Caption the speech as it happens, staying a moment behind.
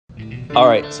All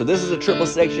right, so this is a triple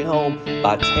section home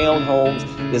by Town Homes.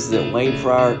 This is at Wayne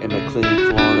Fryer in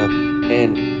McLean, Florida.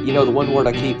 And you know the one word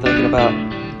I keep thinking about?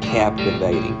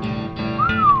 Captivating.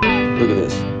 Look at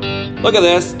this. Look at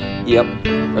this. Yep.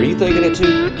 Are you thinking it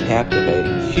too?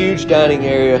 Captivating. Huge dining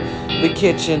area. The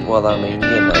kitchen. Well, I mean,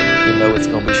 you know it's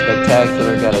going to be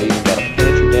spectacular. Even got a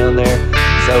pantry down there.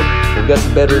 So we've got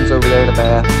some bedrooms over there and a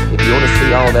bath. If you want to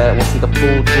see all that, want to see the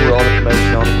full tour, all the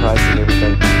information, all the pricing,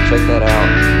 everything, check that out.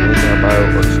 Link down below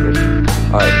or description.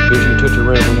 All right, here's your picture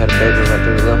room. We had a bedroom right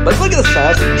there to the left. But look at the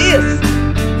size of this.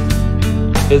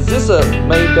 Is this a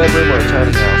main bedroom or a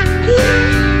tiny house?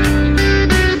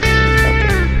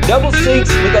 Double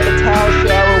sinks, we got the towel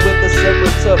shower with the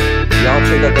separate tub. Y'all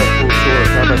check out that full tour,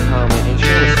 comment, and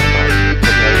share with somebody.